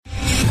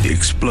The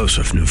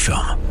explosive new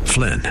film,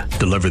 Flynn,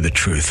 deliver the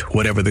truth,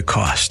 whatever the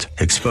cost.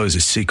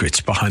 Exposes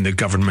secrets behind the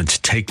government's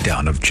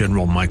takedown of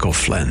General Michael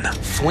Flynn.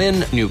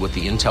 Flynn knew what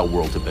the intel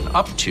world had been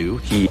up to.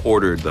 He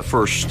ordered the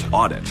first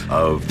audit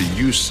of the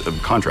use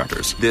of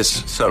contractors.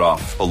 This set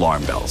off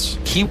alarm bells.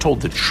 He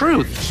told the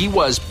truth. He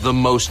was the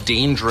most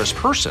dangerous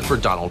person for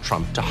Donald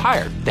Trump to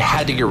hire. They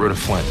had to get rid of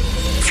Flynn.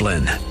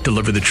 Flynn,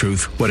 deliver the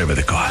truth, whatever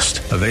the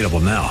cost. Available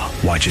now.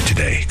 Watch it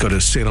today. Go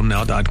to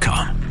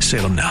salemnow.com.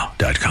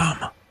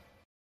 salemnow.com.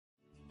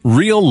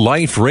 Real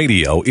Life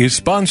Radio is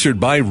sponsored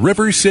by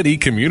River City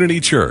Community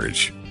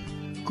Church.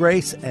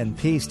 Grace and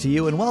peace to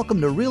you, and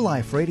welcome to Real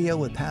Life Radio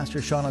with Pastor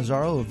Sean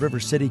Azzaro of River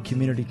City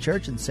Community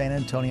Church in San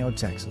Antonio,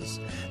 Texas.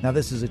 Now,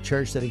 this is a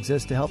church that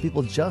exists to help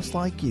people just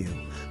like you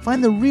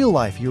find the real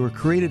life you were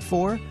created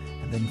for,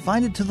 and then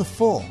find it to the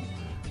full.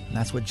 And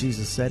that's what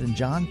Jesus said in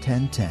John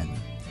 10:10.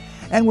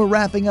 And we're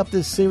wrapping up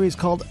this series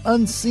called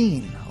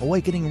Unseen,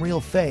 Awakening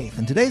Real Faith.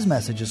 And today's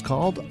message is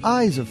called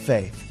Eyes of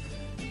Faith.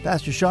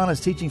 Pastor Sean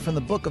is teaching from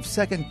the book of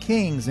 2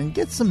 Kings and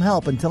gets some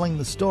help in telling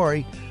the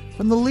story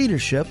from the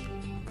leadership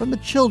from the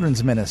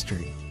children's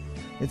ministry.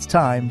 It's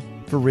time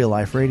for Real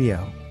Life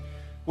Radio.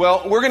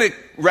 Well, we're going to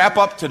wrap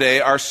up today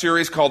our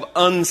series called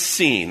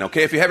Unseen.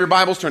 Okay, if you have your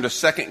Bibles, turn to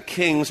 2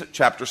 Kings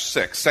chapter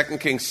 6. 2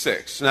 Kings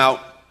 6.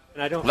 Now,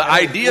 the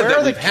idea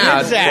that we've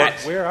had...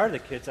 Where are the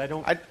kids?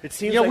 It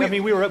seems like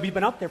we've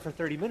been up there for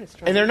 30 minutes.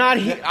 And they're not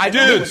here.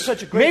 Dudes.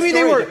 Such a great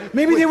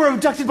Maybe they were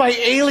abducted by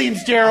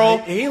aliens,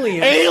 Daryl.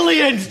 Aliens?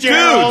 Aliens,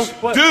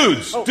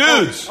 Daryl.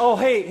 Dudes. Oh,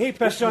 hey,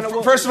 Pastor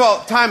John. First of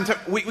all,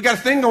 we got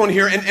a thing going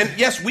here, and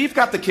yes, we've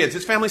got the kids.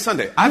 It's Family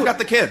Sunday. I've got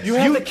the kids. You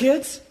have the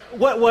kids?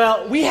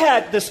 Well, we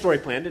had this story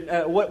planned.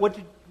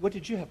 What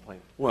did you have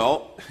planned?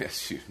 Well,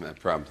 yes, no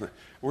problem.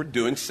 We're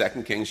doing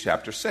 2 Kings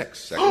chapter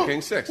 6. 2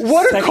 Kings 6.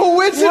 What a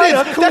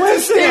coincidence! That's the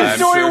same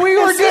story we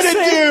were going to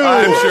do.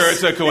 I'm sure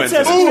it's a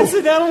coincidence. It's as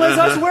coincidental as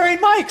us wearing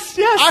mics.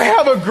 Yes. I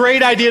have a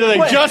great idea that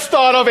I just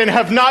thought of and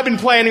have not been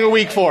planning a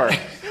week for.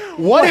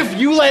 What if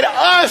you let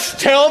us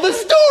tell the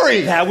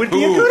story? That would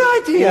be a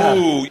good idea.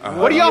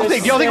 What do y'all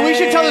think? Do y'all think we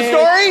should tell the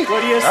story?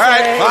 What do you say? All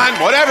right,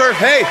 fine, whatever.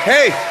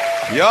 Hey.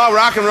 Y'all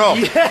rock and roll.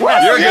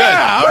 Yeah. You're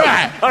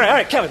good. All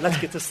right, Kevin, let's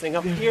get this thing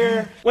up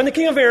here. When the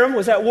king of Aram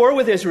was at war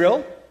with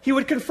Israel, he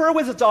would confer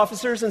with his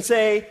officers and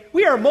say,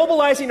 "We are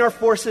mobilizing our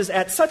forces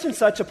at such and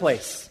such a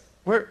place."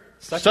 Where?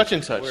 Such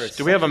and such.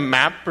 Do we have a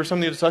map or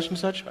something of such and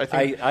such?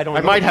 I don't know.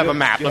 I might have a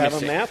map. Do you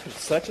have a map of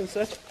such and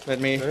such? Let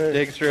me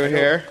dig through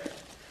here.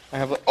 I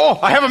have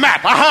a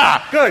map.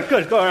 Aha!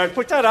 Good. Go ahead,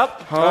 put that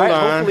up. Hold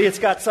on. Hopefully it's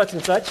got such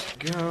and such.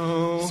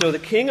 Go. So the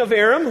king of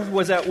Aram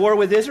was at war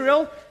with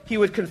Israel. He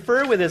would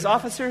confer with his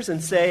officers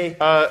and say...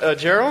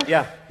 Gerald?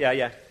 Yeah.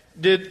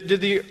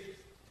 Did the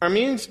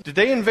Armenians, did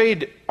they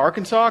invade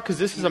Arkansas? Because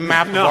this is a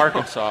map of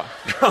Arkansas.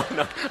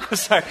 No. I'm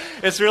sorry.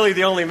 It's really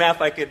the only map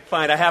I could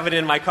find. I have it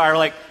in my car.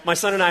 Like, my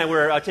son and I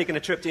were taking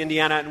a trip to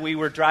Indiana, and we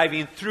were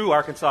driving through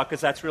Arkansas,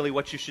 because that's really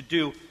what you should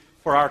do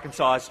for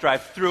Arkansas, is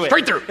drive through it.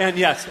 Straight through.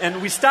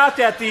 And we stopped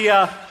at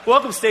the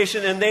welcome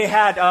station, and they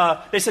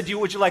said,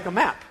 would you like a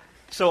map?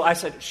 So I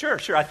said, sure.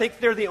 I think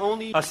they're the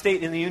only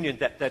state in the Union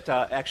that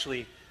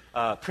actually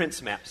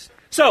prints maps.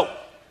 So,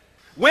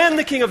 when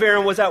the king of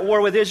Aram was at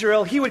war with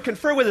Israel, he would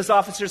confer with his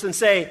officers and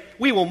say,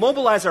 "We will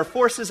mobilize our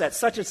forces at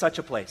such and such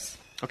a place."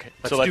 Okay,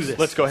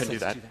 let's go ahead and do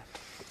that.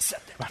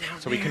 Set that down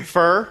So there. we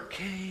confer.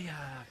 Okay.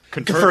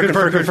 Confer.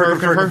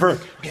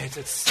 Okay,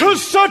 To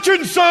such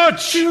and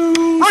such!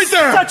 Right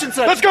there! Such and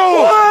such. Let's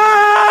go!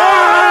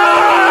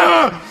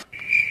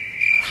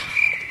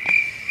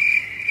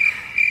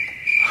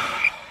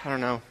 I don't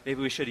know.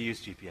 Maybe we should have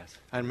used GPS.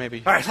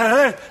 Maybe. All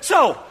right.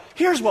 So,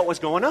 here's what was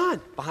going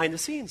on behind the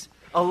scenes.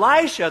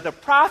 Elisha, the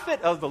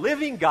prophet of the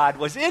living God,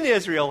 was in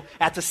Israel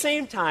at the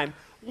same time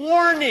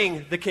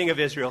warning the king of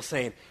Israel,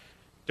 saying,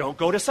 "Don't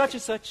go to such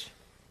and such,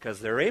 because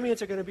the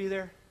Arameans are going to be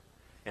there."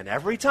 And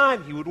every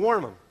time he would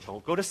warn them,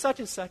 "Don't go to such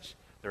and such,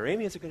 the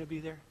Arameans are going to be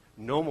there.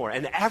 No more."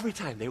 And every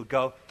time they would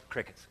go,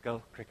 crickets.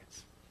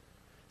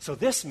 So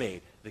this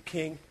made the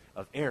king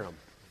of Aram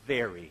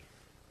very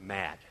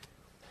mad.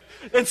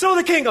 And so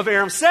the king of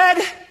Aram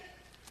said,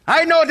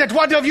 I know that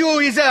one of you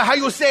is,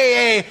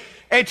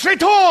 a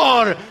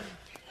traitor.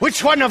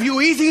 Which one of you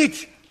is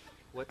it?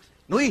 What?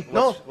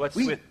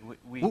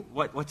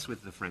 What's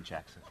with the French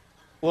accent?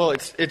 Well,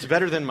 it's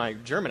better than my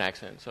German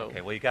accent, so...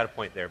 Okay, well, you got a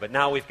point there. But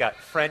now we've got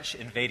French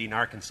invading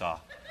Arkansas.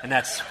 And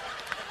that's...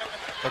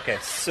 Okay,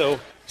 so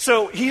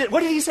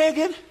what did he say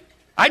again?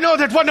 I know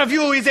that one of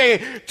you is a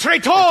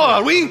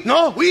traitor.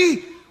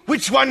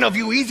 Which one of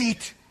you is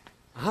it?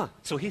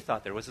 So he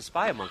thought there was a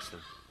spy amongst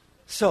them.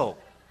 So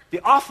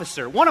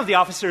one of the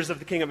officers of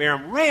the king of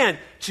Aram ran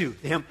to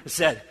him and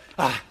said,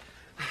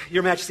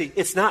 "Your Majesty,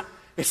 it's not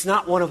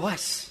one of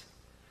us.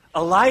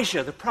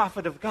 Elijah, the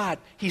prophet of God,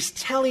 he's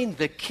telling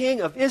the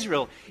king of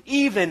Israel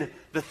even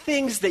the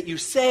things that you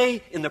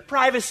say in the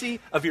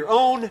privacy of your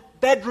own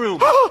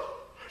bedroom."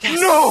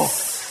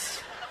 Yes.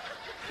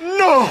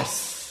 No!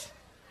 Yes.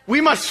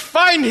 We must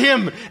find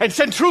him and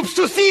send troops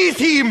to seize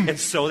him. And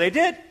so they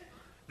did.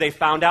 They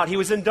found out he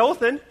was in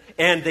Dothan,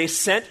 and they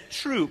sent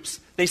troops,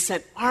 they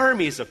sent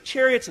armies of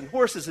chariots and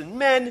horses and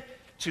men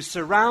to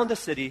surround the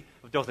city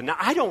of Dothan. Now,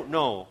 I don't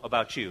know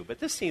about you, but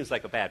this seems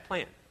like a bad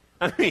plan.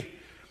 I mean,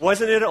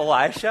 wasn't it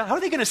Elisha? How are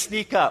they going to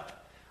sneak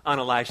up on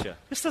Elisha?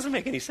 This doesn't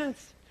make any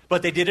sense.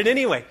 But they did it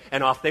anyway,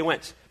 and off they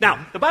went.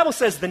 Now, the Bible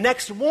says the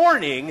next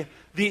morning,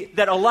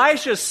 that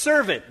Elisha's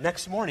servant,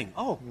 next morning.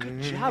 Oh,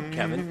 good job,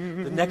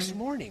 Kevin. The next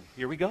morning.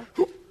 Here we go.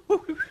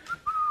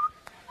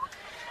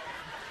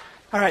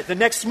 All right, the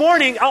next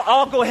morning,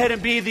 I'll go ahead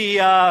and be the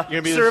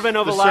servant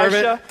of Elisha.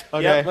 Servant?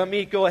 Okay. Yeah, let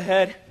me go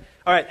ahead.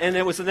 All right, and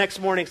it was the next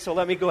morning, so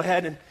let me go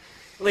ahead and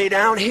lay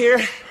down here.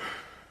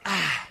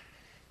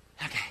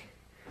 Okay.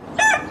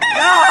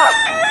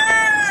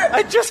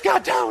 I just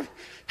got down.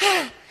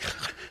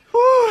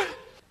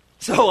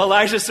 So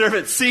Elijah's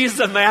servant sees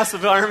the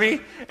massive army,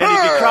 and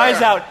he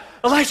cries out,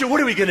 Elisha, what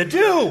are we going to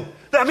do?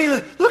 I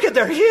mean, look at,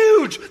 they're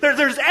huge. They're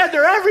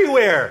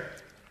everywhere.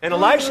 And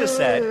Elisha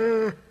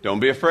said, don't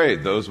be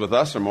afraid. Those with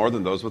us are more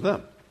than those with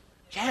them.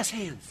 Jazz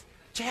hands.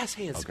 Jazz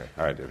hands. Okay,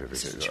 all right. All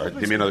right.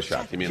 Give me another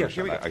shot. Give me another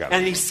shot. I got it.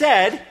 And he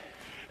said,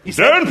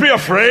 don't be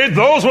afraid.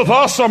 Those with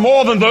us are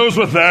more than those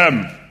with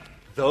them.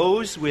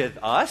 Those with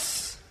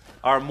us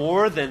are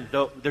more than,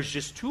 there's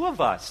just two of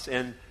us.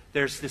 And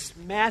there's this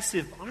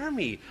massive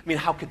army. I mean,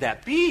 how could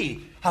that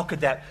be? How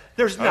could that?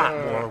 There's not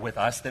more with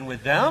us than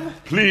with them.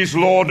 Please,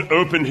 Lord,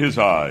 open his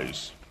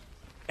eyes.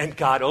 And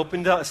God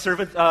opened the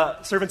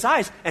servant's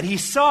eyes, and he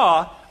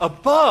saw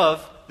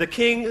above the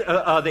king, the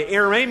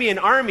Aramean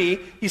army,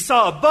 he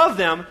saw above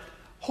them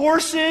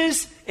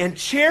horses and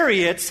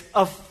chariots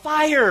of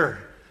fire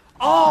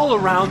all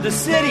around the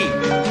city.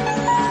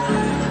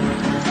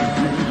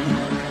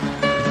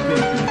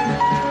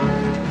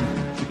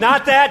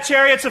 Not that,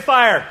 chariots of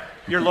fire.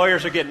 Your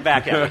lawyers are getting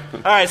back at me.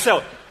 All right,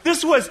 so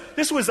this was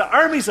the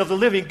armies of the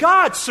living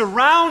God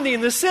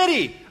surrounding the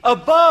city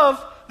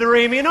above the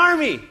Aramean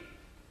army.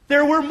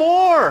 There were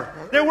more.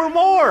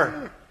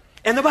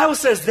 And the Bible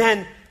says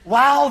then,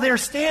 while they're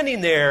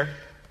standing there,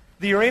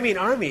 the Aramean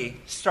army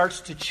starts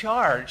to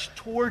charge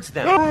towards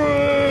them.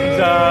 Elisha,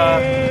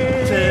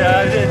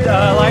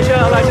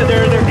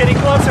 they're getting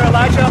closer.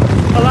 Elisha.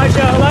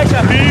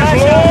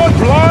 Please, Lord,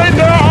 blind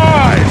their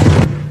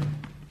eyes.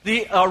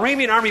 The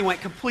Aramean army went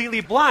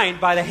completely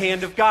blind by the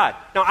hand of God.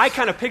 Now, I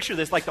kind of picture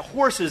this like the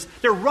horses,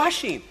 they're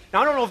rushing.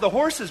 Now, I don't know if the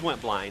horses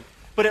went blind,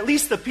 but at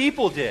least the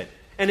people did.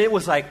 And it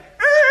was like,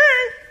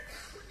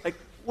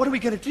 what are we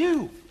going to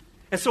do?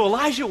 And so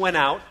Elijah went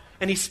out,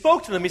 and he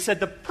spoke to them. He said,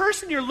 the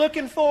person you're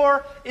looking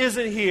for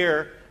isn't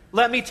here.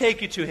 Let me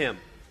take you to him.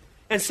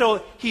 And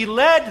so he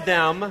led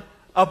them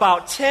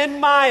about 10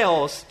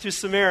 miles to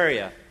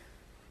Samaria.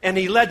 And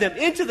he led them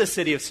into the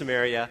city of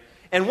Samaria.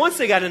 And once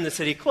they got in the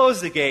city,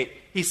 closed the gate,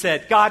 he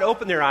said, God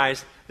opened their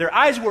eyes. Their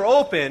eyes were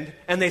opened,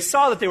 and they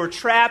saw that they were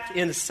trapped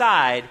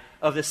inside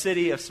of the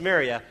city of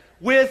Samaria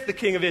with the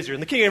king of Israel.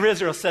 And the king of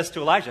Israel says to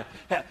Elijah,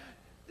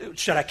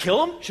 should I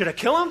kill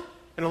him?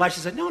 And Elisha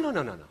said, no.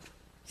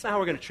 That's not how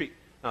we're going to treat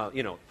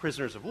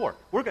prisoners of war.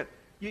 We're going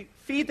to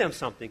feed them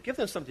something, give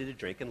them something to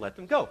drink, and let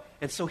them go.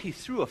 And so he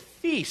threw a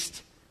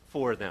feast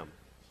for them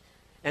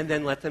and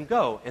then let them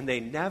go. And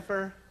they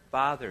never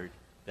bothered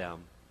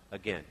them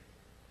again.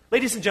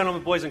 Ladies and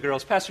gentlemen, boys and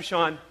girls, Pastor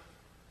Sean,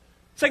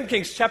 2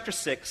 Kings chapter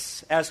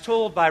 6, as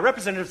told by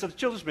representatives of the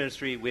children's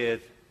ministry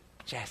with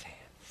jazz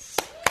hands.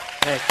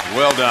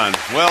 Well done.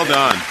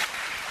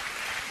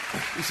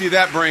 You see,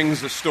 that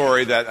brings a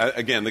story that,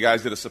 again, the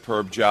guys did a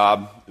superb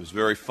job. It was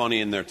very funny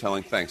in their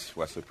telling. Thanks,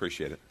 Wesley.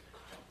 Appreciate it.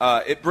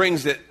 It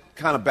brings it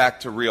kind of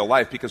back to real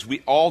life because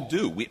we all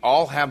do. We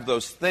all have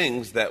those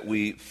things that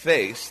we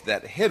face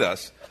that hit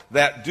us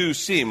that do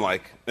seem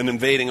like an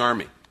invading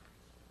army.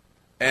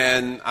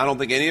 And I don't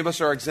think any of us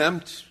are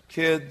exempt.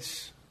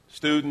 Kids,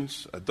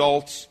 students,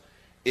 adults.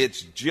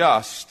 It's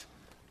just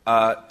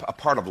a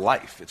part of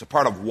life. It's a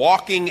part of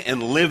walking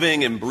and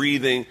living and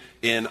breathing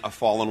in a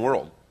fallen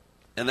world.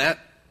 And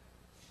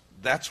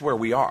that's where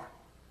we are.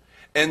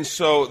 And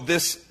so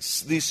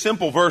these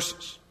simple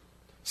verses,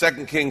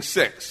 2 Kings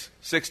 6,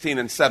 16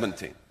 and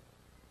 17.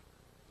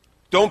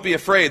 Don't be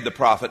afraid, the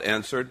prophet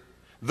answered.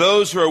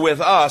 Those who are with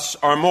us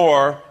are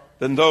more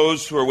than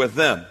those who are with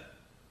them.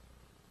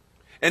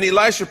 And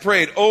Elisha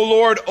prayed, O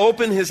Lord,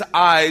 open his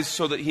eyes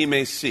so that he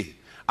may see.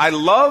 I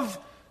love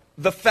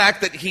the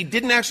fact that he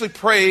didn't actually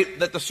pray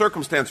that the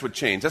circumstance would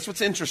change. That's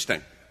what's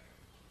interesting.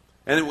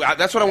 And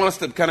that's what I want us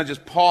to kind of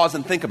just pause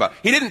and think about.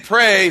 He didn't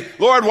pray,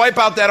 Lord, wipe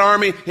out that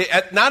army.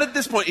 Not at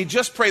this point. He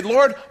just prayed,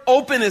 Lord,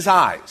 open his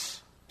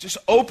eyes. Just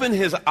open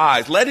his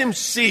eyes. Let him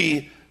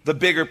see the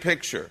bigger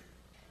picture.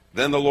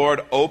 Then the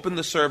Lord opened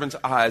the servant's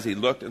eyes. He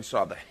looked and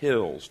saw the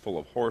hills full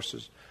of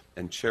horses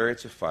and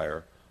chariots of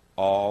fire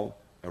all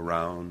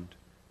around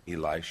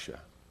Elisha.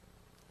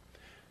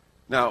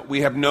 Now,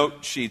 we have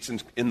note sheets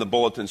in the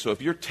bulletin, so if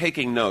you're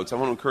taking notes, I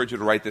want to encourage you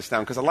to write this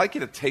down because I'd like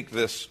you to take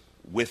this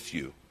with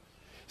you.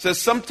 It says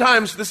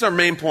sometimes, this is our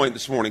main point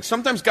this morning,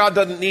 sometimes God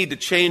doesn't need to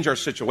change our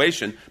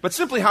situation, but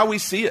simply how we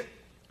see it.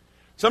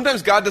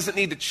 Sometimes God doesn't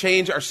need to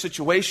change our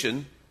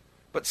situation,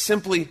 but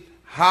simply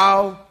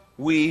how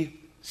we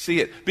see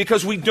it.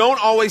 Because we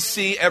don't always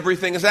see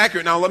everything as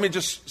accurate. Now, let me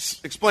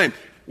just explain.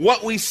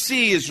 What we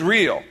see is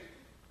real.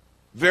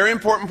 Very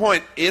important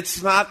point.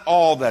 It's not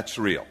all that's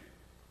real.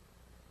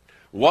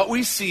 What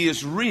we see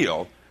is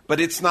real, but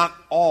it's not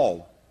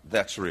all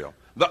that's real.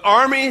 The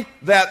army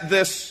that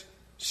this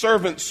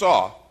servant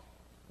saw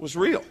was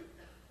real.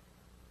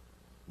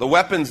 The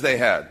weapons they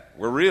had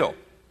were real.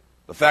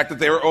 The fact that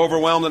they were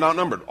overwhelmed and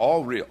outnumbered,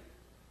 all real.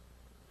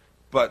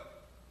 But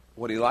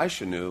what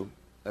Elisha knew,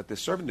 that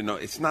this servant didn't know,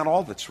 it's not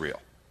all that's real.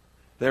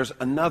 There's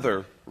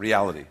another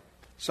reality,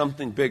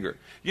 something bigger.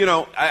 You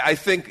know, I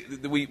think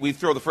we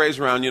throw the phrase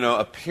around, you know,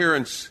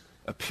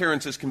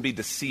 appearances can be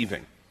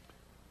deceiving.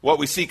 What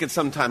we see can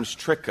sometimes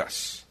trick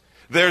us.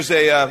 There's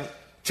a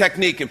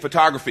technique in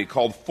photography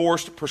called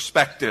forced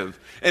perspective.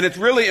 And it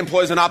really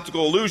employs an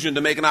optical illusion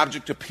to make an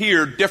object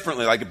appear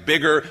differently, like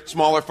bigger,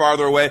 smaller,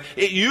 farther away.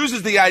 It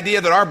uses the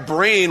idea that our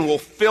brain will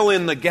fill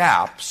in the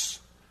gaps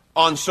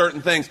on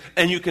certain things.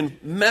 And you can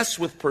mess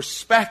with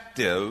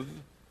perspective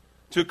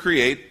to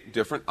create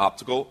different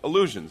optical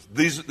illusions.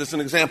 This is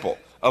an example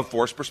of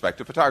forced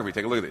perspective photography.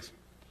 Take a look at these.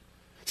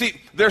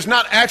 See, there's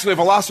not actually a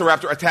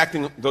velociraptor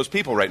attacking those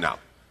people right now.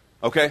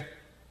 Okay?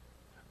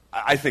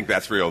 I think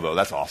that's real, though.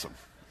 That's awesome.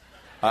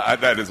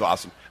 That is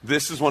awesome.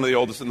 This is one of the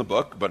oldest in the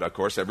book, but of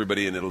course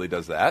everybody in Italy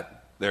does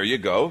that. There you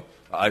go.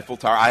 Eiffel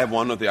Tower. I have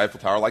one of the Eiffel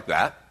Tower like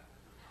that.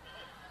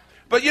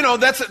 But you know,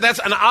 that's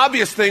an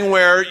obvious thing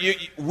where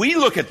we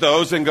look at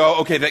those and go,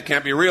 okay, that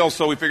can't be real,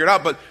 so we figure it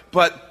out.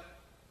 But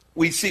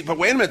we see, but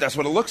wait a minute, that's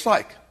what it looks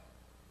like.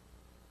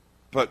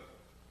 But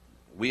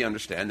we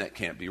understand that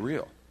can't be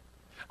real.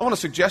 I want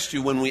to suggest to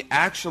you, when we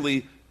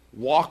actually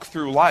walk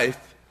through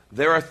life,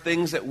 there are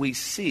things that we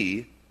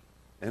see,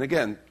 and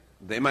again,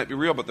 they might be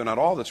real, but they're not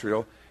all that's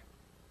real.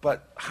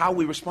 But how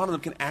we respond to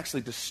them can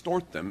actually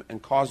distort them and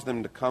cause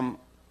them to come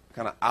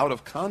kind of out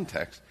of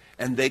context,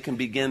 and they can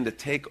begin to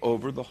take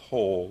over the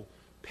whole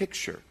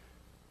picture.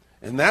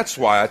 And that's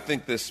why I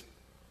think this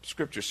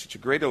scripture is such a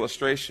great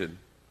illustration.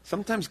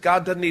 Sometimes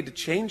God doesn't need to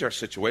change our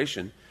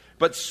situation,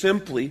 but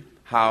simply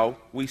how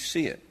we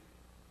see it.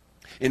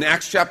 In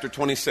Acts chapter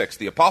 26,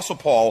 the Apostle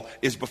Paul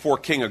is before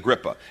King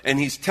Agrippa, and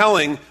he's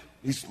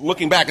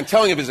looking back and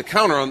telling of his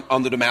encounter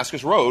on the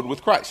Damascus road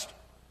with Christ.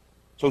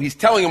 So he's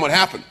telling him what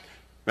happened.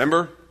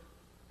 Remember?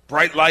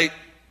 Bright light,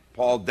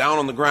 Paul down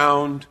on the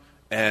ground,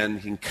 and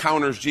he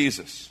encounters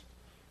Jesus.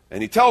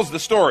 And he tells the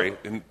story.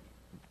 In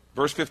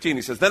verse 15,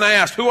 he says, "Then I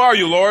asked, 'Who are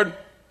you, Lord?'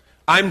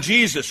 'I'm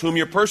Jesus, whom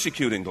you're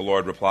persecuting,' the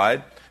Lord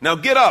replied. 'Now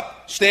get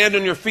up, stand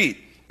on your feet.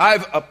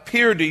 I've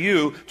appeared to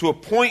you to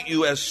appoint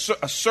you as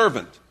a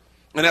servant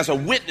and as a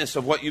witness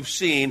of what you've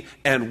seen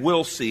and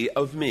will see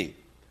of me.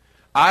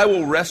 I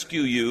will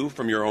rescue you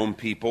from your own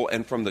people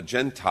and from the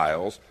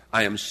Gentiles.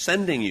 I am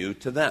sending you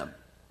to them.'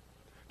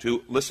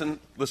 To, listen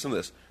to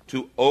this,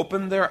 to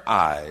open their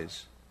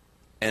eyes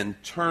and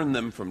turn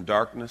them from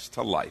darkness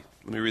to light."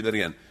 Let me read that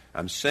again.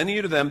 "I'm sending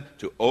you to them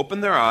to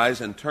open their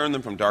eyes and turn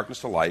them from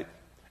darkness to light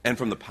and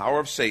from the power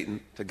of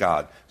Satan to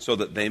God, so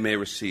that they may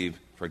receive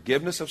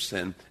forgiveness of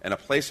sin and a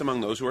place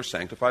among those who are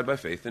sanctified by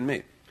faith in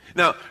me."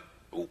 Now,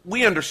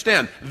 we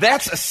understand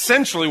that's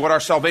essentially what our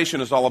salvation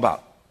is all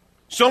about.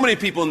 So many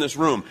people in this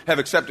room have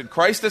accepted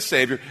Christ as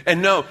Savior,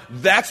 and no,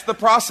 that's the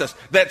process.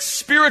 That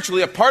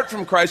spiritually, apart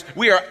from Christ,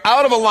 we are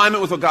out of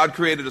alignment with what God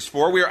created us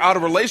for. We are out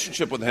of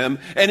relationship with Him,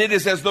 and it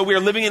is as though we are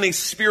living in a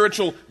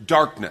spiritual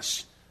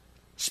darkness.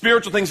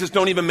 Spiritual things just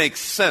don't even make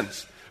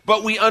sense.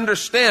 But we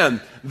understand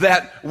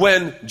that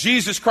when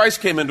Jesus Christ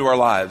came into our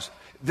lives,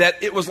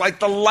 that it was like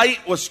the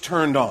light was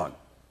turned on.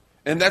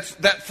 And that's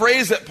that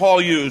phrase that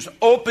Paul used,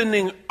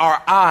 opening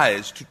our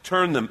eyes to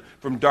turn them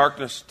from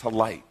darkness to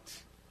light.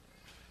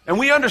 And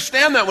we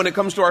understand that when it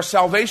comes to our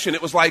salvation.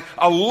 It was like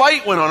a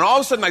light went on, and all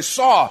of a sudden I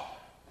saw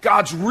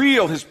God's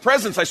real, His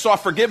presence. I saw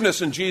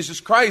forgiveness in Jesus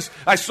Christ.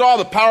 I saw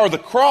the power of the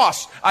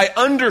cross. I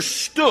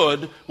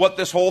understood what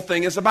this whole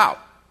thing is about.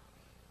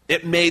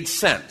 It made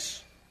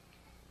sense.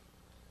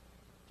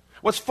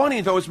 What's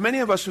funny, though, is many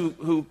of us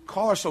who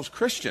call ourselves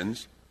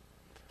Christians,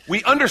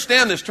 we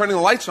understand this turning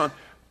the lights on,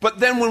 but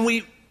then when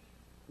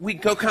we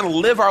go kind of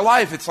live our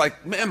life, it's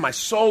like, man, my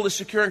soul is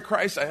secure in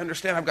Christ. I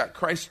understand I've got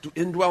Christ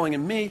indwelling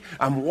in me.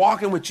 I'm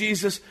walking with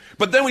Jesus.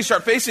 But then we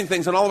start facing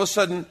things, and all of a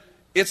sudden,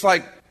 it's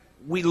like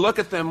we look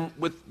at them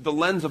with the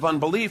lens of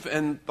unbelief,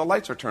 and the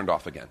lights are turned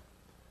off again.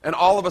 And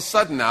all of a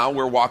sudden now,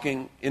 we're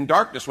walking in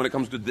darkness when it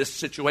comes to this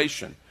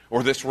situation,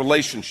 or this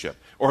relationship,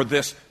 or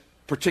this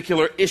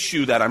particular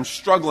issue that I'm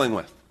struggling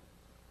with.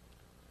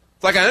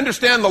 It's like I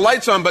understand the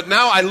lights on, but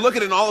now I look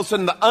at it and all of a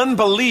sudden the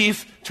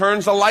unbelief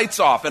turns the lights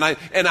off. And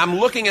I'm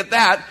looking at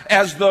that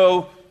as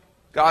though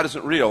God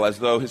isn't real, as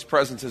though His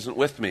presence isn't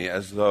with me,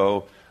 as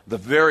though the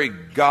very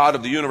God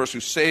of the universe who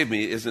saved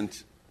me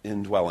isn't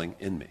indwelling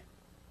in me.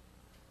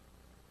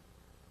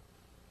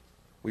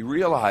 We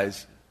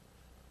realize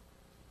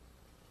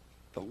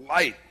the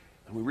light,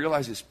 and we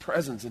realize His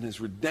presence and His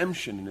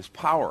redemption and His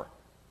power.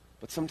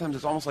 But sometimes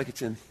it's almost like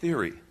it's in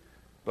theory.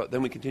 But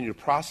then we continue to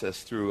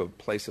process through a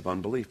place of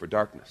unbelief or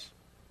darkness.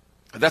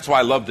 And that's why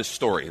I love this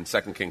story in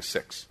 2 Kings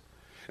 6.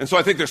 And so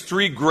I think there's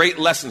 3 great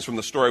lessons from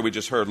the story we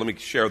just heard. Let me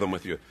share them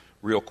with you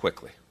real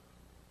quickly.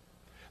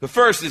 The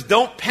first is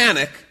don't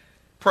panic,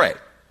 pray.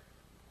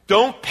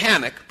 Don't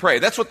panic, pray.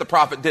 That's what the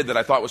prophet did that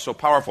I thought was so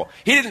powerful.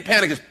 He didn't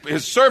panic.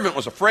 His servant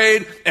was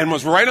afraid and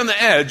was right on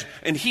the edge,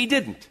 and he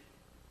didn't.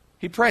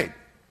 He prayed.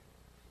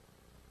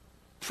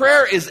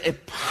 Prayer is a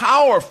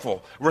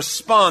powerful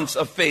response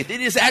of faith.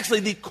 It is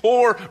actually the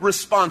core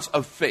response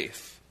of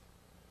faith.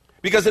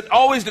 Because it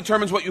always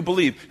determines what you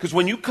believe. Because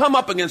when you come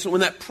up against it,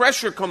 when that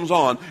pressure comes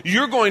on,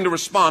 you're going to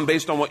respond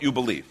based on what you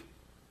believe.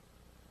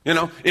 You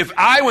know,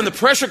 when the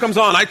pressure comes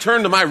on, I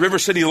turn to my River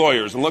City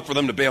lawyers and look for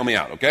them to bail me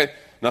out, okay?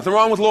 Nothing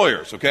wrong with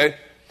lawyers, okay?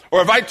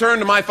 Or if I turn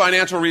to my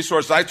financial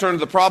resources, I turn to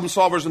the problem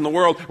solvers in the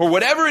world, or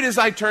whatever it is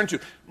I turn to.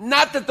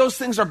 Not that those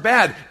things are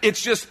bad.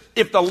 It's just,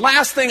 if the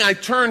last thing I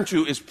turn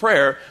to is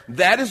prayer,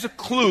 that is a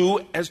clue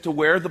as to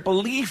where the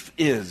belief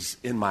is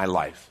in my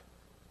life.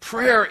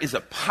 Prayer is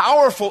a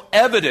powerful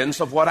evidence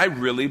of what I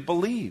really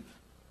believe.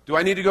 Do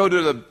I need to go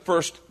to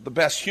the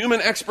best human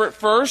expert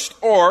first,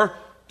 or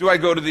do I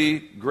go to the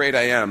great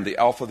I am, the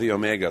Alpha, the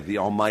Omega, the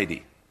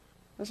Almighty?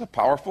 That's a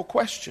powerful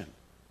question.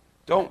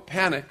 Don't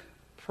panic,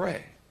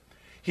 pray.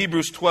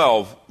 Hebrews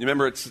 12, you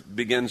remember it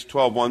begins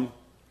 12:1,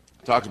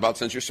 talks about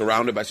since you're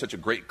surrounded by such a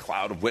great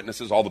cloud of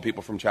witnesses, all the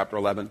people from chapter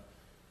 11. It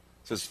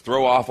says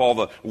throw off all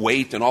the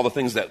weight and all the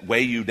things that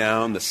weigh you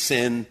down, the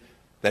sin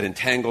that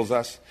entangles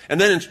us. And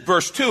then in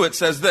verse 2 it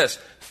says this,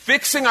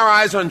 fixing our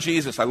eyes on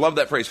Jesus. I love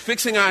that phrase,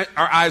 fixing our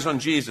eyes on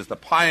Jesus, the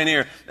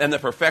pioneer and the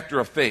perfecter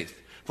of faith.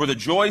 For the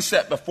joy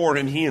set before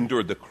him, he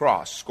endured the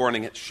cross,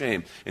 scorning its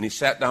shame, and he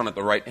sat down at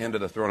the right hand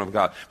of the throne of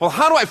God. Well,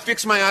 how do I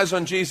fix my eyes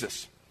on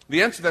Jesus?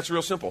 The answer to that's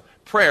real simple.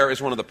 Prayer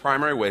is one of the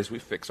primary ways we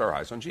fix our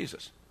eyes on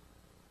Jesus.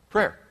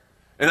 Prayer.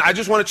 And I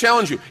just want to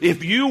challenge you.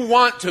 If you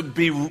want to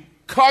be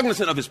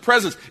cognizant of his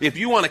presence, if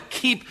you want to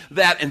keep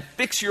that and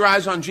fix your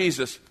eyes on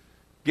Jesus,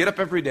 get up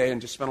every day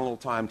and just spend a little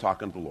time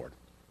talking to the Lord.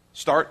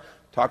 Start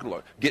talking to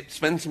the Lord.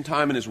 Spend some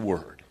time in his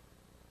word.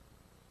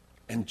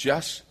 And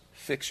just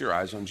fix your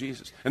eyes on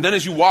Jesus. And then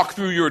as you walk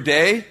through your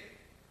day,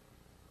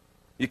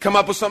 you come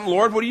up with something,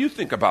 Lord, what do you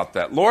think about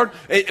that? Lord,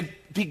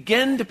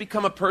 begin to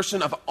become a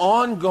person of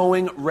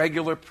ongoing,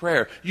 regular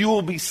prayer. You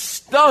will be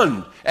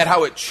stunned at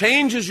how it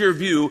changes your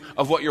view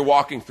of what you're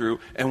walking through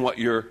and what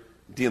you're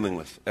dealing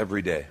with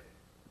every day.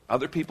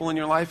 Other people in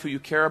your life who you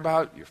care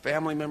about, your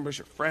family members,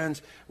 your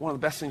friends, one of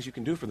the best things you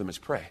can do for them is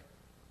pray.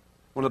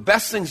 One of the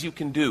best things you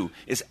can do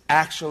is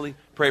actually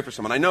pray for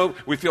someone. I know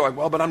we feel like,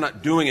 well, but I'm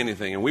not doing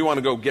anything, and we want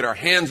to go get our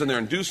hands in there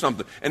and do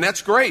something, and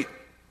that's great.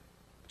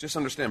 Just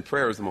understand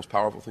prayer is the most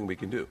powerful thing we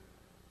can do.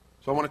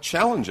 So I want to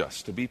challenge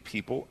us to be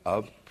people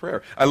of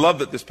prayer. I love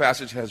that this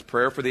passage has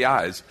prayer for the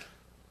eyes.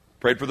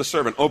 Prayed for the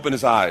servant, open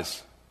his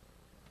eyes.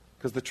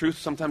 Because the truth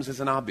sometimes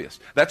isn't obvious.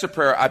 That's a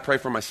prayer I pray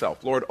for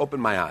myself. Lord, open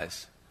my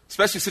eyes.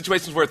 Especially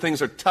situations where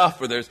things are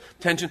tough, where there's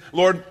tension.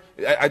 Lord,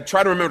 I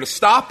try to remember to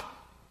stop.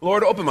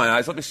 Lord, open my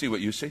eyes. Let me see what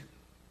you see.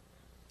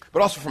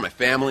 But also for my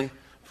family,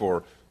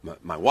 for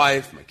my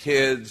wife, my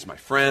kids, my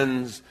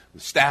friends,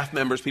 the staff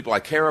members, people I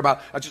care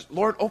about.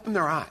 Lord, open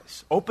their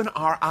eyes. Open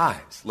our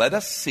eyes. Let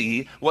us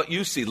see what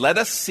you see. Let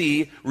us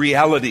see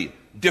reality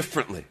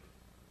differently.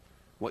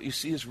 What you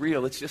see is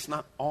real. It's just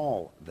not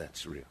all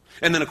that's real.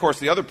 And then, of course,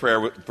 the other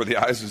prayer for the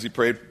eyes is he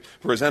prayed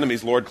for his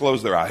enemies, Lord,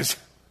 close their eyes.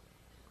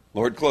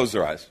 Lord, close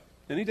their eyes.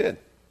 And he did.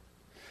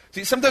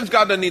 See, sometimes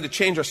God doesn't need to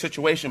change our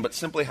situation, but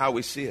simply how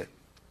we see it.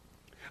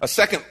 A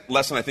second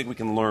lesson I think we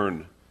can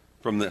learn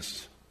from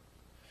this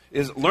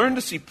is learn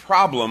to see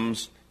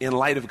problems in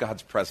light of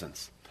God's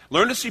presence.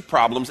 Learn to see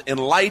problems in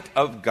light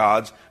of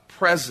God's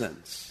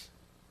presence.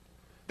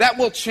 That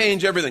will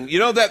change everything. You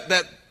know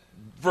that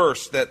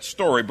verse, that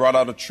story brought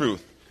out a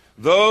truth.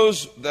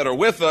 Those that are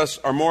with us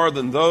are more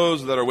than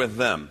those that are with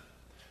them.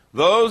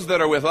 Those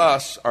that are with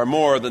us are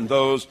more than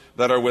those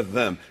that are with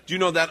them. Do you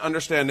know that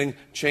understanding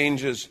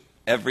changes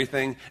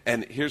everything?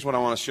 And here's what I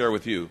want to share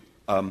with you.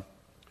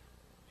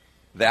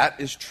 That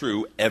is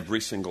true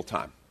every single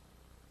time.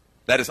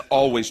 That is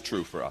always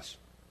true for us.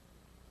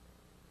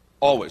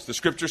 Always. The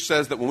scripture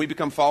says that when we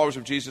become followers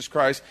of Jesus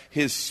Christ,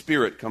 his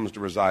spirit comes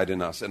to reside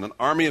in us. And an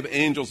army of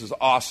angels is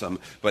awesome,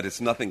 but it's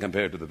nothing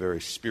compared to the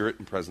very spirit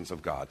and presence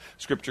of God.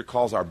 Scripture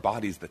calls our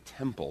bodies the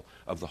temple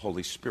of the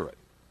Holy Spirit.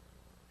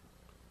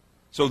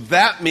 So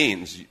that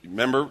means,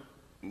 remember,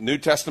 New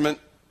Testament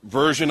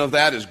version of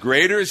that is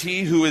greater is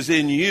he who is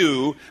in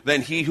you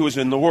than he who is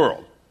in the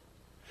world.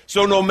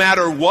 So no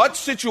matter what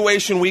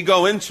situation we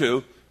go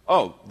into,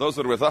 those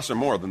that are with us are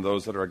more than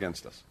those that are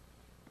against us.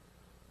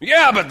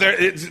 Yeah, but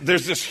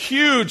there's this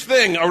huge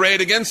thing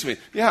arrayed against me.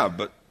 Yeah,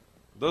 but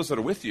those that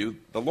are with you,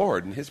 the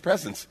Lord and his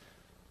presence,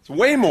 it's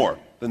way more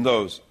than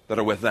those that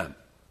are with them.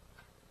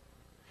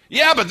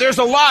 Yeah, but there's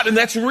a lot, and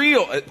that's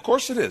real. Of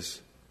course it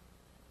is.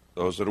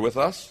 Those that are with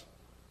us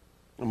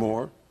are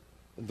more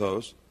than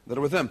those that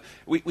are with them.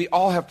 We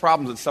all have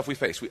problems and stuff we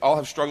face. We all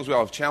have struggles. We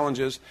all have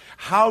challenges.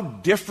 How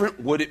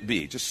different would it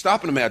be? Just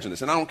stop and imagine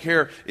this. And I don't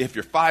care if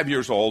you're 5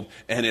 years old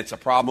and it's a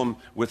problem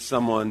with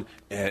someone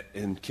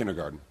in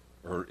kindergarten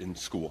or in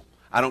school.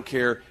 I don't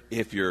care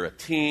if you're a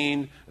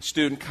teen, a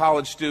student,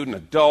 college student,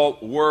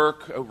 adult,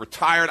 work,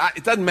 retired.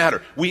 It doesn't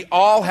matter. We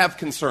all have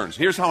concerns.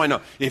 Here's how I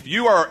know. If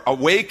you are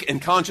awake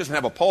and conscious and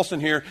have a pulse in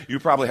here, you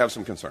probably have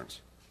some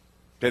concerns.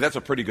 Okay, that's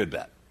a pretty good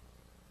bet.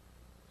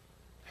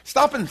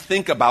 Stop and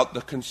think about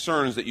the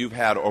concerns that you've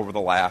had over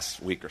the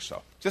last week or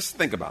so. Just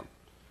think about them.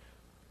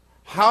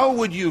 How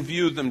would you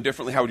view them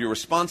differently? How would your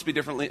response be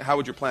differently? How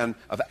would your plan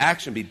of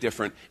action be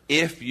different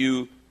if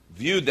you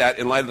viewed that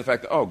in light of the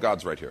fact that, oh,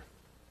 God's right here.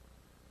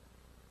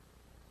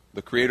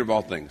 The creator of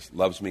all things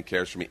loves me,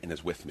 cares for me, and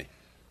is with me.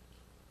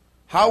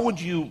 How would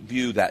you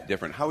view that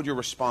different? How would your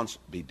response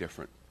be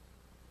different?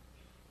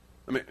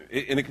 I mean,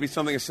 and it could be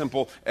something as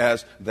simple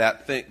as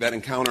that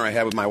encounter I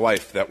had with my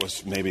wife that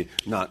was maybe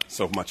not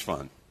so much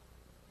fun.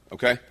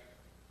 Okay?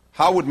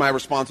 How would my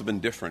response have been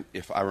different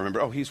if I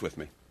remember, oh, he's with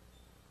me?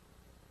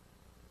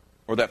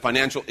 Or that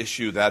financial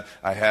issue that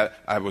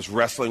I was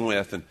wrestling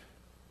with, and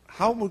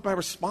how would my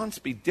response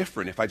be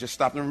different if I just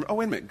stopped and remember, oh,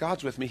 wait a minute,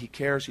 God's with me, he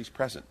cares, he's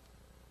present.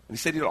 And he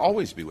said he'd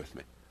always be with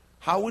me.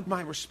 How would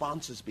my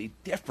responses be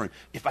different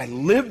if I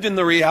lived in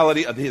the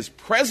reality of his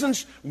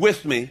presence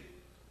with me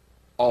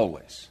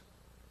always?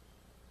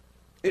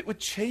 It would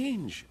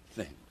change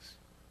things.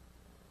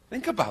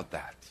 Think about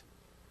that.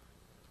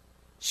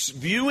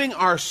 Viewing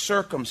our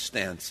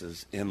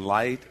circumstances in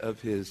light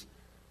of his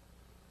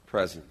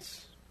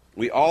presence.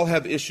 We all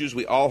have issues.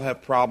 We all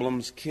have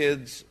problems.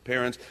 Kids,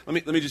 parents.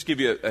 Let me just give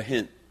you a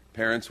hint,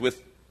 parents,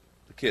 with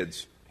the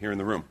kids here in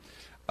the room.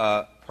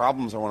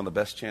 Problems are one of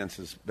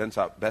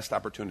the best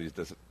opportunities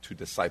to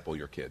disciple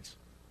your kids.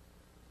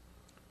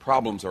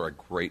 Problems are a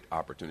great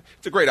opportunity.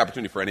 It's a great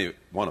opportunity for any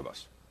one of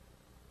us.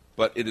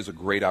 But it is a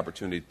great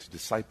opportunity to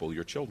disciple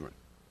your children.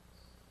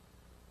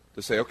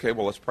 To say, okay,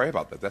 well, let's pray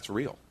about that. That's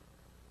real.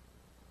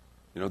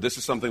 You know, this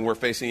is something we're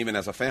facing even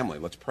as a family.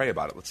 Let's pray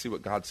about it. Let's see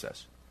what God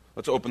says.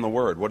 Let's open the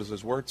Word. What does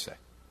His Word say?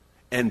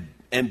 And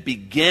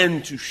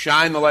begin to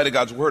shine the light of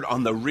God's Word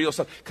on the real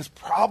stuff. Because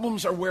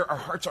problems are where our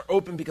hearts are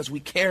open because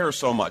we care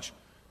so much.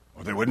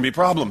 Or there wouldn't be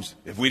problems.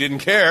 If we didn't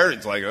care,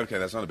 it's like, okay,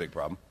 that's not a big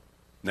problem.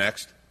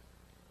 Next.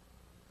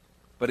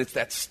 But it's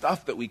that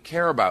stuff that we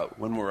care about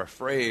when we're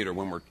afraid or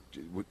when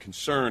we're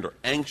concerned or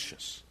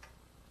anxious.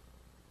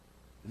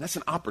 And that's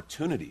an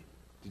opportunity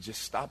to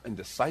just stop and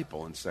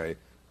disciple and say,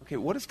 okay,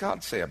 what does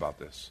God say about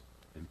this?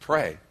 And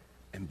pray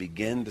and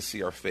begin to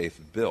see our faith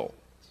build.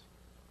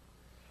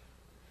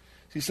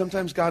 See,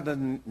 sometimes God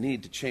doesn't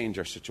need to change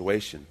our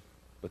situation,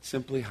 but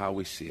simply how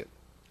we see it.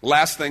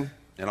 Last thing,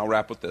 and I'll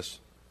wrap with this.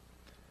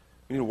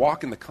 We need to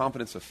walk in the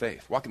confidence of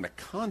faith. Walk in the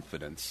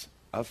confidence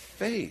of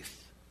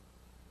faith.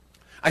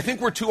 I think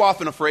we're too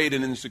often afraid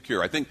and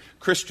insecure. I think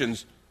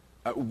Christians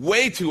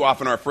way too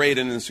often are afraid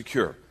and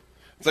insecure.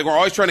 It's like we're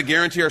always trying to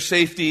guarantee our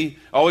safety,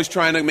 always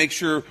trying to make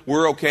sure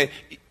we're okay.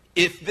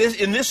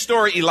 In this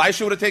story,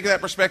 Elisha would have taken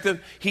that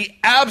perspective, he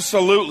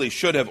absolutely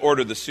should have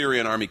ordered the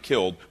Syrian army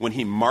killed when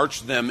he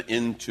marched them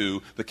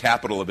into the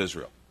capital of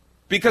Israel.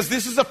 Because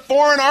this is a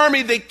foreign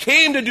army. They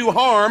came to do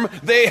harm.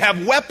 They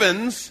have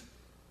weapons.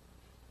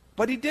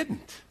 But he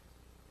didn't.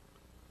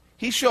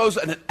 He shows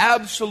an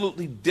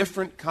absolutely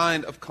different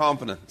kind of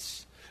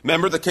confidence.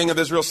 Remember, the king of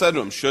Israel said to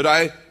him, Should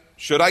I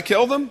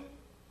kill them?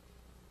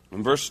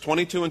 In verse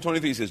 22 and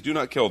 23, he says, Do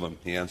not kill them,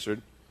 he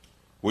answered.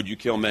 Would you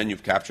kill men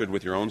you've captured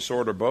with your own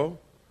sword or bow?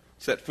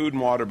 Set food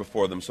and water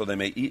before them so they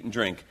may eat and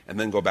drink and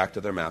then go back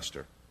to their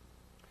master.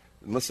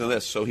 And listen to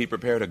this. So he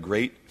prepared a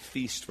great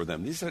feast for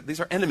them. These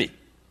are enemy.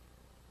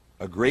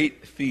 A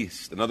great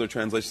feast. Another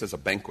translation says a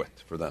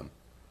banquet for them.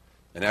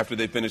 And after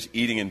they finished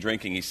eating and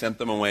drinking, he sent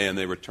them away and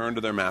they returned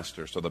to their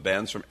master. So the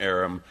bands from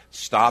Aram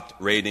stopped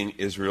raiding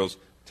Israel's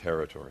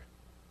territory.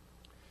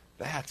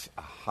 That's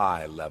a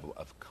high level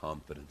of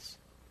confidence.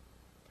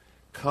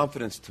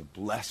 Confidence to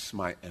bless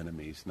my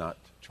enemies,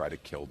 not to try to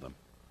kill them.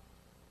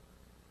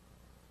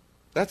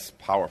 That's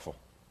powerful.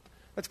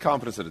 That's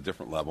confidence at a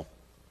different level.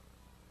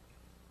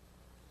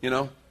 You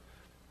know?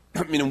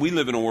 I mean, we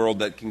live in a world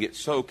that can get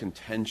so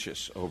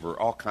contentious over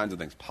all kinds of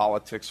things,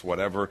 politics,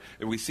 whatever.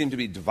 And we seem to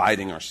be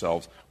dividing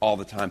ourselves all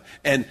the time.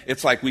 And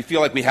it's like we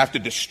feel like we have to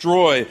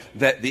destroy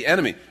the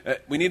enemy.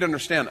 We need to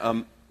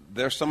understand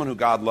there's someone who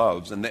God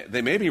loves, and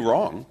they may be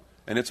wrong,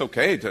 and it's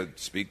okay to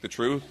speak the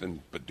truth,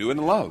 but do it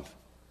in love.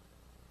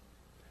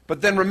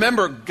 But then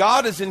remember,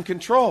 God is in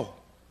control.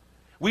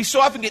 We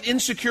so often get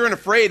insecure and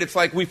afraid. It's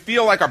like we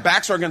feel like our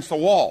backs are against the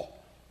wall.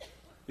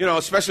 You know,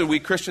 especially we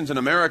Christians in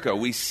America,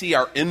 we see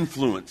our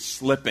influence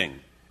slipping,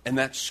 and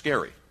that's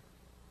scary.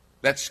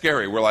 That's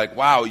scary. We're like,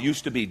 wow, it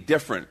used to be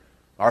different.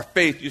 Our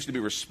faith used to be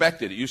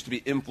respected. It used to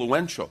be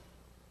influential.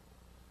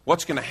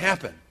 What's going to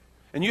happen?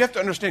 And you have to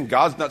understand,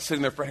 God's not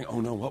sitting there praying, oh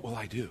no, what will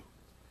I do?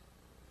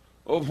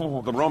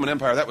 Oh, the Roman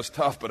Empire, that was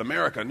tough, but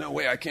America, no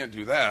way, I can't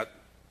do that.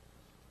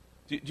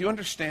 Do you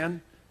understand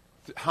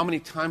how many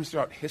times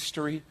throughout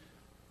history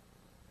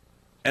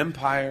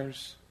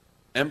emperors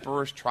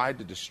tried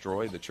to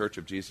destroy the Church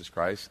of Jesus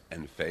Christ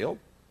and failed?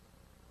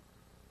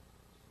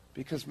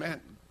 Because,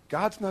 man,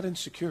 God's not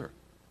insecure.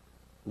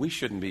 We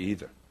shouldn't be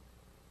either.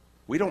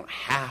 We don't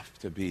have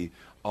to be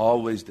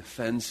always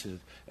defensive.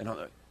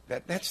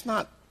 That's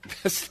not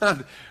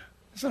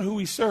who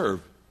we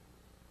serve.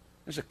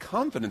 There's a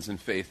confidence in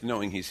faith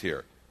knowing he's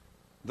here.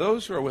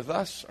 Those who are with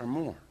us are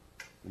more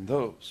than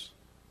those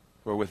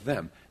who are with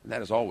them. And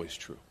that is always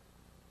true.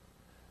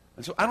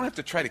 And so I don't have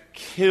to try to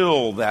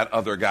kill that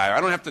other guy.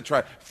 I don't have to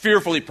try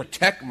fearfully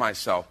protect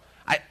myself.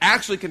 I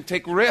actually can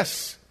take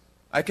risks.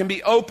 I can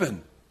be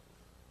open.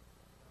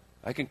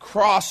 I can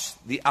cross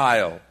the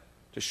aisle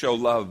to show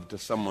love to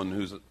someone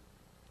who's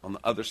on the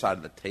other side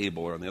of the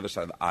table or on the other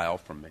side of the aisle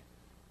from me.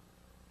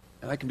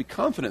 And I can be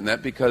confident in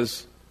that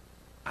because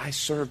I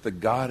serve the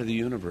God of the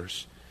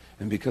universe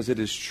and because it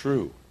is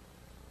true.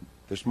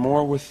 There's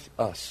more with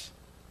us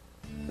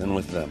than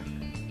with them.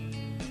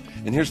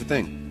 And here's the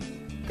thing.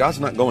 God's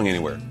not going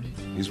anywhere.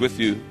 He's with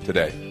you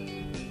today.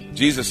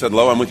 Jesus said,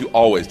 "Lo, I'm with you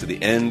always to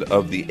the end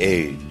of the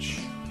age."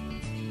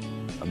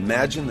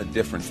 Imagine the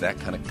difference that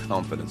kind of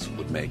confidence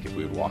would make if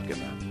we would walk in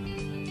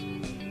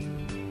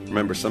that.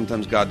 Remember,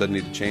 sometimes God doesn't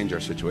need to change our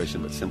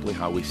situation, but simply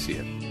how we see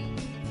it.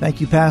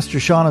 Thank you, Pastor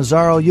Sean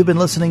Azzaro. You've been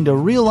listening to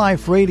Real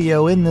Life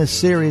Radio in this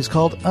series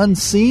called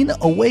Unseen,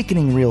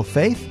 Awakening Real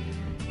Faith.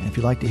 And if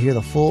you'd like to hear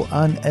the full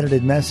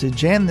unedited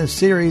message and this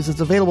series, it's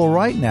available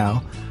right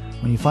now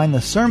when you find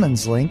the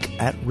sermons link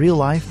at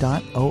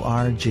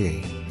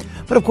reallife.org.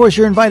 But of course,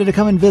 you're invited to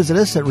come and visit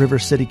us at River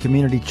City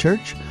Community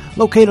Church,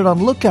 located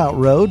on Lookout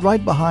Road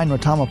right behind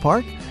Rotama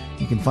Park.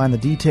 You can find the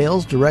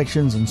details,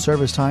 directions, and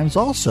service times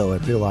also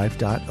at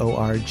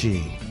reallife.org.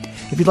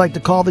 If you'd like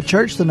to call the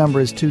church, the number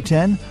is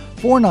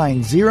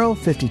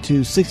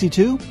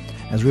 210-490-5262,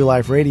 as Real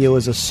Life Radio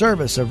is a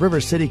service of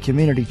River City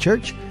Community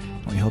Church.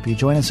 We hope you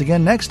join us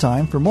again next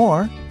time for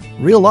more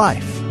Real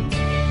Life.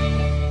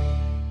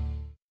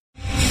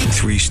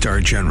 3-star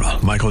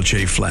General Michael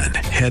J. Flynn,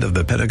 head of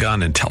the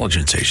Pentagon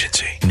Intelligence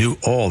Agency, knew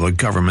all the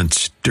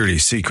government's dirty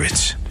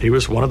secrets. He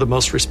was one of the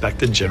most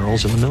respected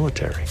generals in the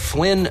military.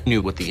 Flynn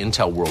knew what the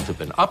intel world had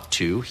been up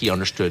to. He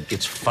understood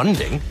its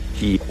funding.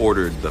 He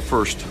ordered the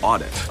first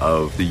audit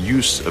of the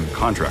use of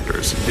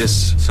contractors.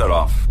 This set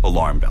off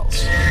alarm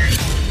bells.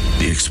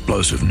 The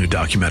explosive new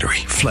documentary,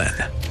 Flynn,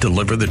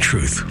 Deliver the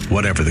Truth,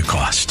 Whatever the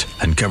Cost,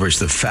 uncovers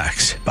the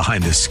facts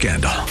behind this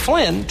scandal.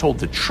 Flynn told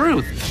the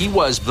truth. He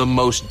was the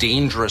most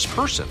dangerous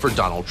person for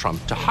Donald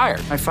Trump to hire.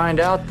 I find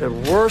out the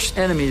worst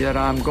enemy that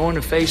I'm going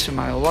to face in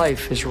my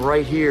life is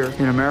right here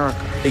in America.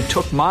 They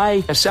took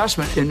my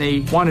assessment and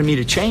they wanted me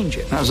to change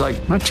it. And I was like,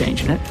 I'm not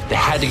changing it. They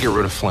had to get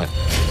rid of Flynn.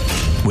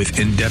 With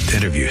in-depth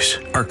interviews,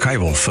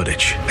 archival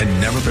footage,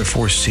 and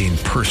never-before-seen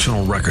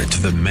personal records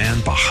of the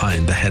man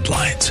behind the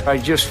headlines. I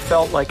just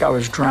felt like I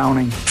was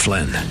drowning.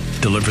 Flynn,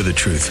 Deliver the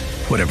Truth,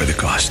 Whatever the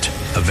Cost.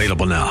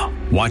 Available now.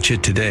 Watch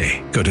it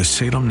today. Go to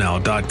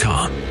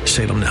salemnow.com.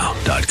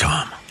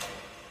 salemnow.com.